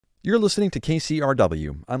You're listening to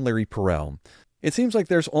KCRW. I'm Larry Perrell. It seems like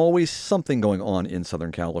there's always something going on in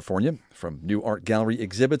Southern California, from new art gallery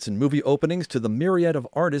exhibits and movie openings to the myriad of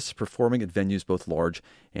artists performing at venues both large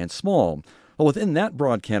and small. Well, within that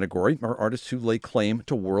broad category are artists who lay claim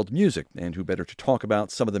to world music, and who better to talk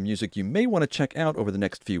about some of the music you may want to check out over the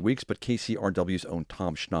next few weeks but KCRW's own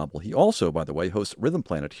Tom Schnabel. He also, by the way, hosts Rhythm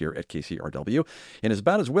Planet here at KCRW, and is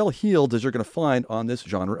about as well heeled as you're going to find on this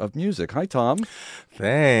genre of music. Hi, Tom.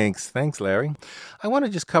 Thanks, Larry. I want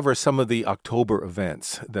to just cover some of the October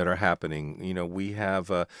events that are happening. You know, we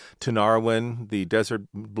have Tinariwen, the desert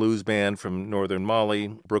blues band from northern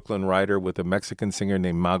Mali, Brooklyn Rider with a Mexican singer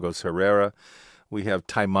named Magos Herrera. We have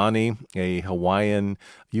Taimani, a Hawaiian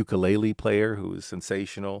ukulele player who is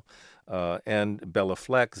sensational, and Bella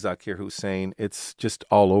Fleck, Zakir Hussain. It's just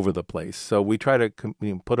all over the place. So we try to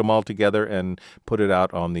put them all together and put it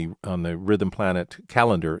out on the Rhythm Planet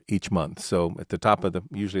calendar each month. So at the top of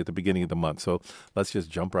usually at the beginning of the month. So let's just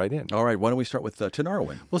jump right in. All right, why don't we start with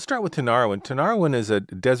Tinariwen? We'll start with Tinariwen. Tinariwen is a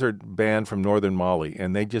desert band from northern Mali,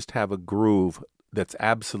 and they just have a groove that's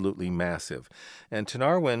absolutely massive. And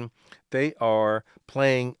Tinariwen, they are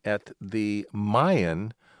playing at the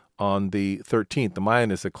Mayan on the 13th. The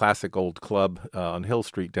Mayan is a classic old club on Hill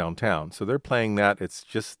Street downtown. So they're playing that. It's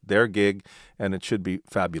just their gig, and it should be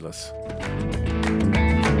fabulous.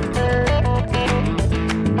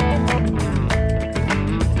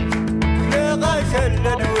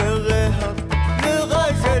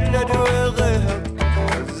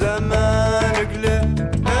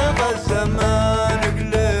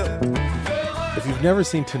 If you've never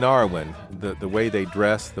seen Tinariwen, the way they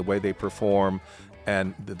dress, the way they perform,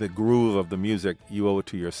 and the groove of the music, you owe it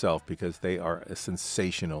to yourself, because they are a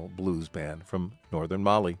sensational blues band from northern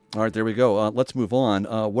Mali. All right, there we go. Let's move on.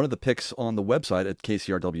 One of the picks on the website at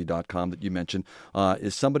kcrw.com that you mentioned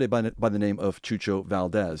is somebody by the name of Chucho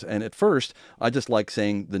Valdez. And at first, I just like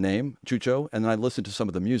saying the name, Chucho, and then I listen to some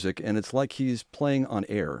of the music, and it's like he's playing on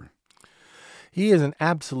air. He is an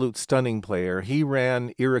absolute stunning player. He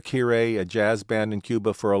ran Irakere, a jazz band in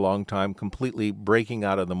Cuba, for a long time, completely breaking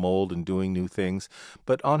out of the mold and doing new things.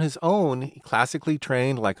 But on his own, classically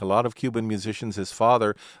trained, like a lot of Cuban musicians. His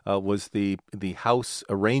father was the house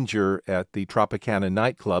arranger at the Tropicana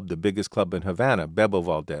nightclub, the biggest club in Havana, Bebo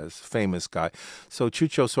Valdez, famous guy. So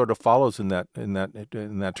Chucho sort of follows in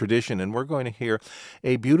that tradition, and we're going to hear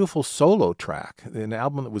a beautiful solo track, an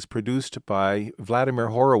album that was produced by Vladimir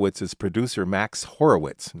Horowitz's producer, Max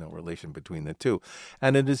Horowitz, no relation between the two.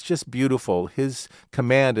 And it is just beautiful. His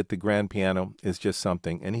command at the grand piano is just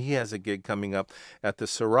something. And he has a gig coming up at the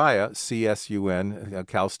Soraya, CSUN,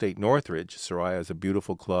 Cal State Northridge. Soraya is a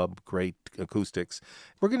beautiful club, great acoustics.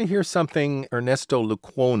 We're going to hear something, Ernesto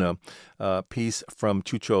Lucuona, piece from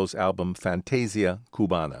Chucho's album, Fantasia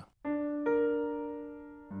Cubana.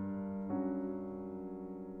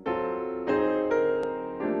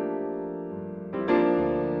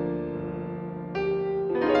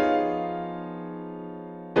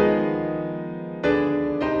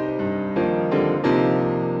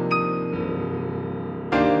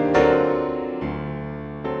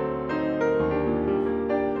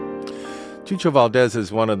 Chucho Valdez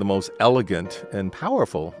is one of the most elegant and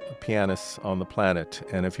powerful pianists on the planet,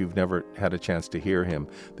 and if you've never had a chance to hear him,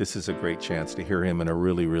 this is a great chance to hear him in a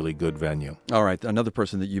really, really good venue. All right, another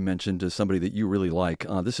person that you mentioned is somebody that you really like.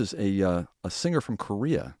 This is a singer from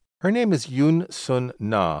Korea. Her name is Yoon Sun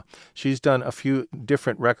Na. She's done a few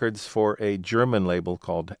different records for a German label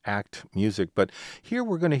called Act Music, but here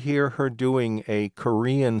we're going to hear her doing a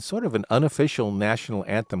Korean, sort of an unofficial national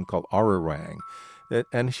anthem called Ararang.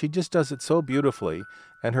 And she just does it so beautifully.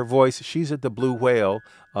 And her voice, she's at the Blue Whale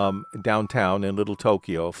downtown in Little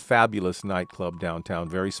Tokyo, fabulous nightclub downtown,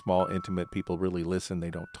 very small, intimate. People really listen, they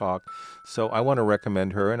don't talk. So I want to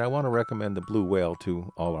recommend her, and I want to recommend the Blue Whale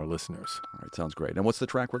to all our listeners. All right, sounds great. And what's the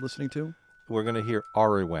track we're listening to? We're going to hear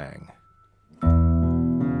Ararang.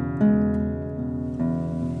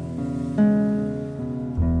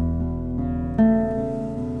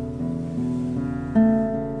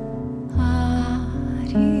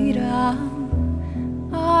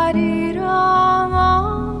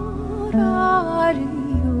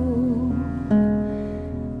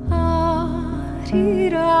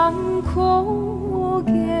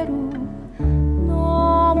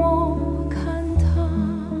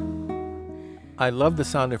 I love the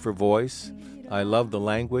sound of her voice. I love the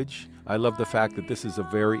language. I love the fact that this is a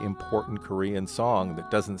very important Korean song that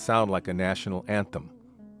doesn't sound like a national anthem.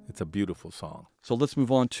 It's a beautiful song. So let's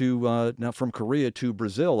move on to now from Korea to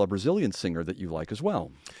Brazil, a Brazilian singer that you like as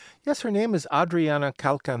well. Yes, her name is Adriana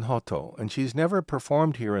Calcanhoto, and she's never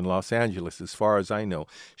performed here in Los Angeles, as far as I know.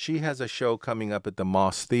 She has a show coming up at the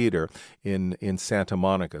Moss Theater in Santa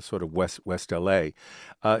Monica, sort of West L.A.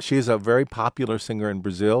 She is a very popular singer in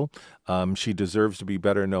Brazil. She deserves to be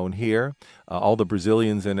better known here. All the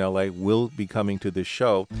Brazilians in L.A. will be coming to this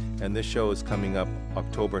show, and this show is coming up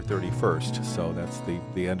October 31st, so that's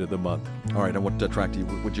the end of the month. All right, and what track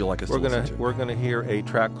would you like us to listen to? We're going to hear a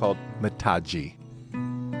track called Metade.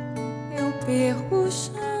 Perco o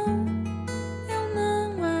chão, eu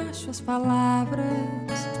não acho as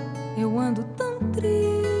palavras. Eu ando tão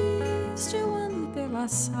triste, eu ando pela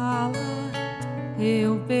sala.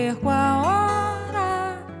 Eu perco a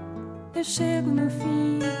hora, eu chego no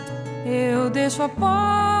fim. Eu deixo a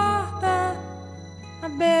porta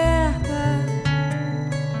aberta.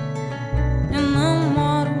 Eu não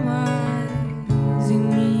moro mais em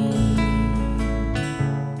mim.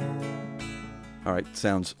 All right,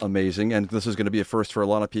 sounds amazing. And this is going to be a first for a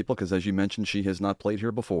lot of people because, as you mentioned, she has not played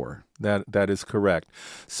here before. That is correct.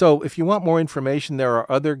 So if you want more information, there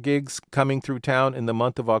are other gigs coming through town in the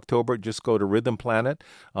month of October. Just go to Rhythm Planet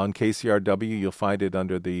on KCRW. You'll find it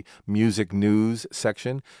under the Music News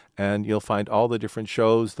section, and you'll find all the different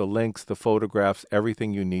shows, the links, the photographs,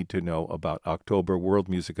 everything you need to know about October World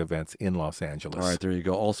Music events in Los Angeles. All right, there you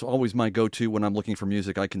go. Also, always my go-to when I'm looking for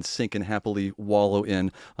music I can sink and happily wallow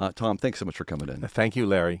in. Tom, thanks so much for coming in. Thank you,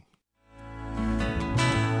 Larry.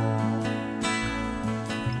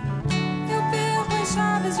 Eu perco as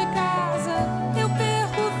chaves de casa, eu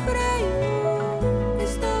perco o freio.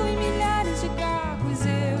 Estou em milhares de carros,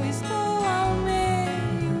 eu estou ao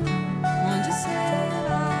meio. Onde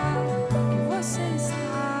será que você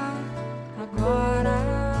está agora?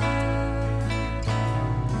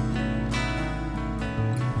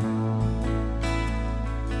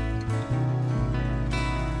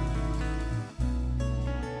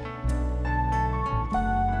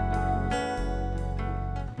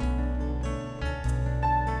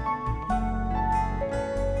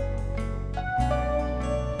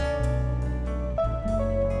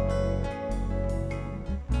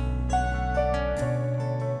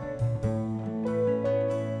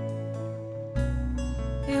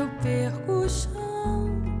 Eu perco o chão,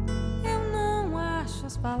 eu não acho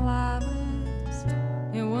as palavras.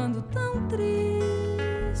 Eu ando tão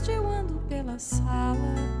triste, eu ando pela sala.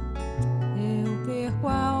 Eu perco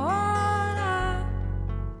a hora,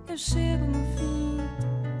 eu chego no fim.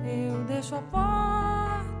 Eu deixo a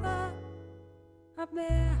porta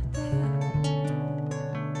aberta.